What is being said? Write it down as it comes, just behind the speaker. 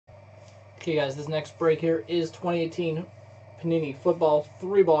Okay, guys, this next break here is 2018 Panini Football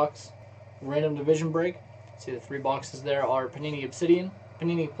 3-box random division break. See, the 3 boxes there are Panini Obsidian,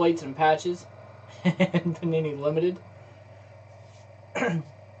 Panini Plates and Patches, and Panini Limited. Got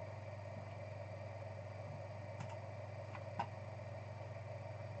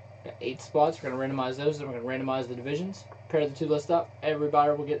 8 spots. We're going to randomize those, and we're going to randomize the divisions. Pair the 2 lists up. Every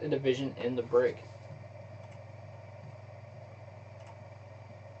buyer will get a division in the break.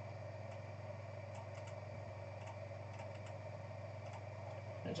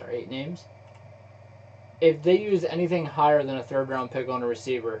 There's our 8 names. If they use anything higher than a 3rd round pick on a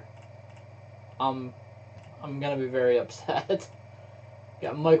receiver, I'm gonna be very upset.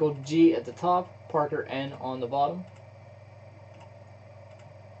 Got Michael G at the top, Parker N on the bottom.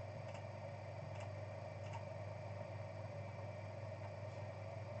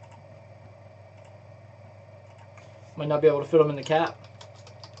 Might not be able to fit them in the cap.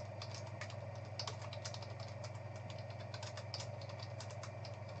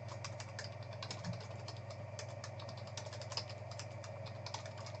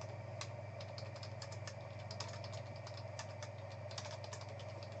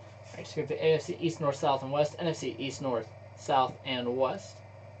 Alright, so we have the AFC East, North, South, and West, NFC East, North, South, and West.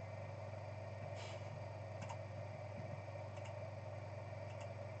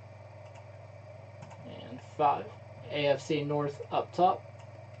 And 5. AFC North up top,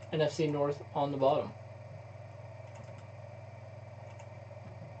 NFC North on the bottom.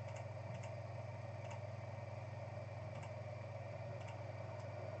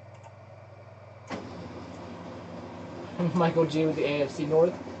 Michael G with the AFC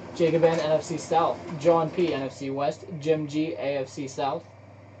North, Jacob N NFC South, John P NFC West, Jim G AFC South.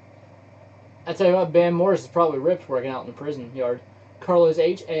 I tell you what, Bam Morris is probably ripped working out in the prison yard. Carlos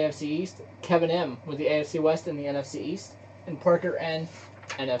H AFC East, Kevin M with the AFC West and the NFC East, and Parker N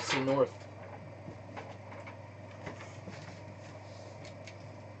NFC North.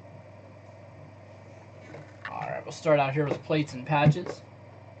 Alright, we'll start out here with plates and patches.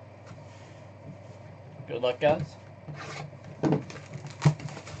 Good luck, guys.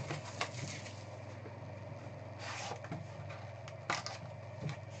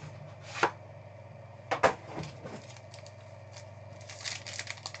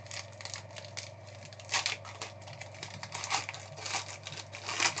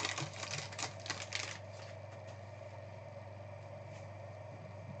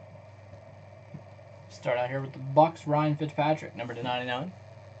 Start out here with the Bucks, Ryan Fitzpatrick, number /99.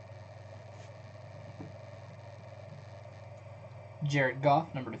 Jared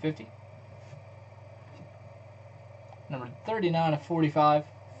Goff, number /50. Number 39/45,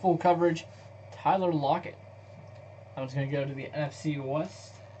 full coverage, Tyler Lockett. That one's going to go to the NFC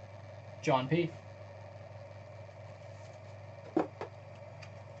West, John P.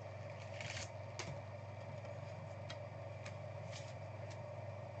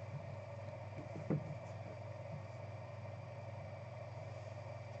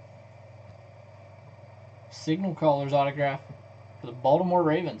 Signal Caller's autograph for the Baltimore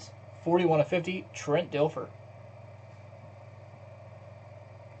Ravens, 41/50, Trent Dilfer.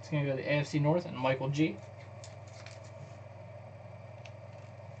 It's going to go to the AFC North and Michael G.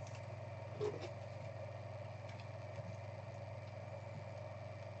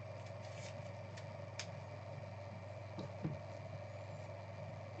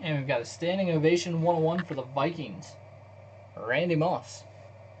 And we've got a standing ovation 101 for the Vikings, Randy Moss.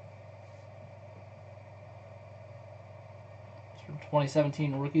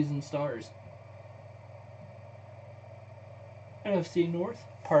 2017 Rookies and Stars. NFC North,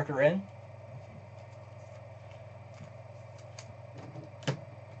 Parker N.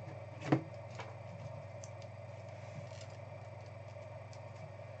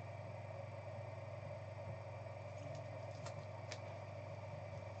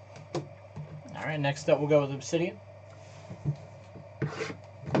 Alright, next up we'll go with Obsidian.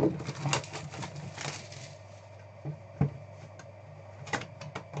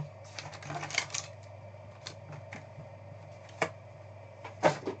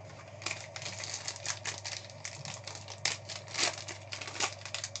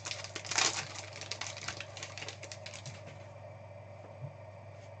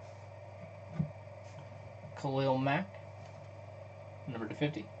 Khalil Mack, number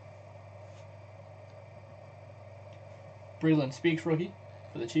 /50. Breland Speaks rookie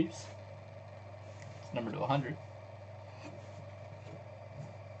for the Chiefs, it's number /100.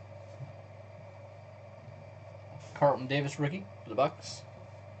 Carlton Davis rookie for the Bucks,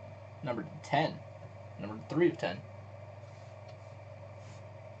 number 10, number 3/10.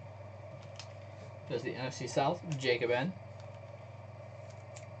 Does the NFC South, Jacob N.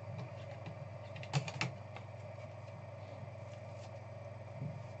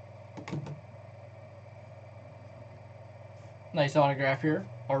 Nice autograph here.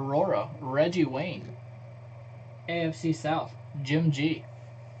 Aurora, Reggie Wayne. AFC South, Jim G.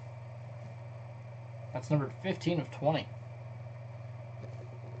 That's numbered 15 of 20.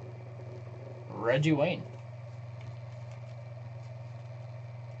 Reggie Wayne.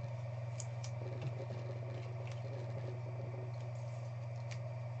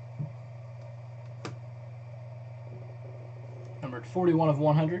 Numbered 41 of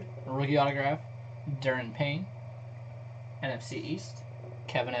 100. Rookie autograph, Darren Payne. NFC East,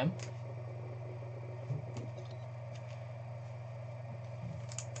 Kevin M.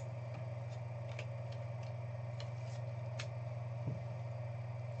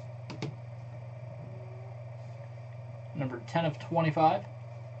 Number 10 of 25.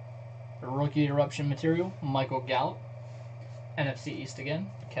 Rookie eruption material, Michael Gallup. NFC East again,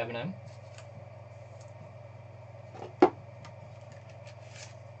 Kevin M.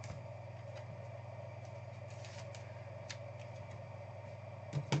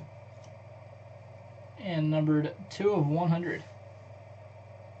 And numbered 2 of 100.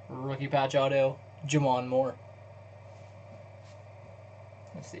 Rookie patch auto, Jamon Moore.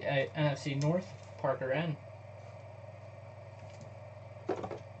 That's the NFC North, Parker N.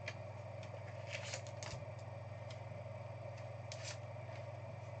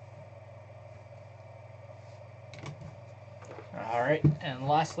 Alright, and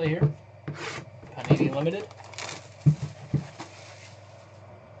lastly here, Panini Limited.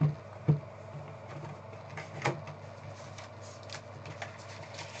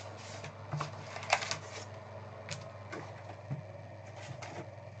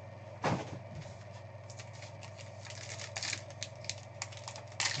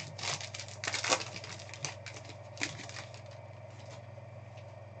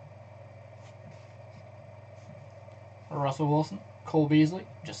 Russell Wilson, Cole Beasley,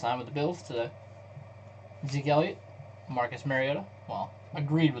 just signed with the Bills today. Zeke Elliott, Marcus Mariota, well,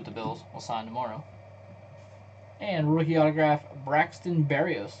 agreed with the Bills, will sign tomorrow. And rookie autograph, Braxton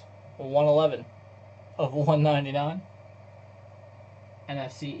Berrios, 111 of 199.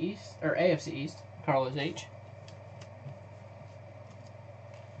 NFC East, or AFC East, Carlos H.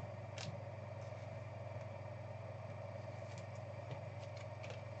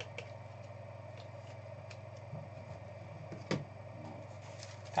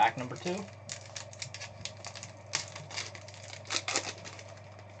 Pack number 2.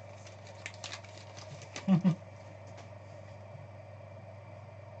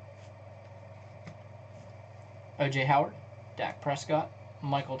 O.J. Howard, Dak Prescott,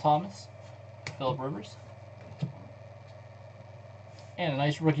 Michael Thomas, Phillip Rivers. And a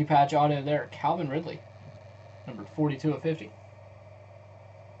nice rookie patch auto there, Calvin Ridley, number 42 of 50.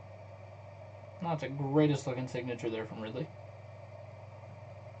 Not the greatest looking signature there from Ridley.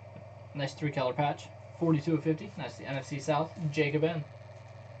 Nice 3-color patch, 42 of 50. That's the NFC South, Jacob N.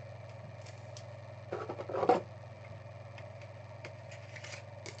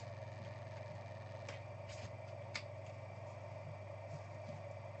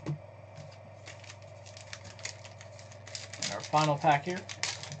 And our final pack here.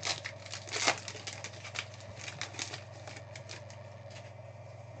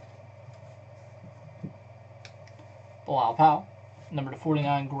 Bilal Powell, number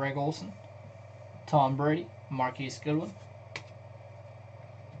 49, Greg Olsen, Tom Brady, Marquise Goodwin.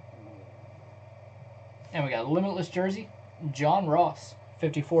 And we got a limitless jersey, John Ross,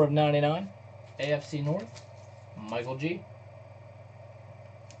 54 of 99, AFC North, Michael G.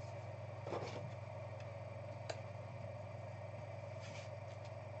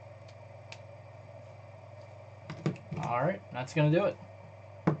 Alright, that's going to do it.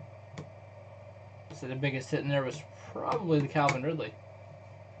 So the biggest hit in there was probably the Calvin Ridley.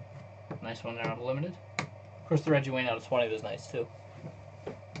 Nice one there on the limited. Of course, the Reggie Wayne out of 20 was nice too.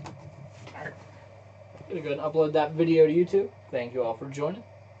 Alright. I'm going to go ahead and upload that video to YouTube. Thank you all for joining.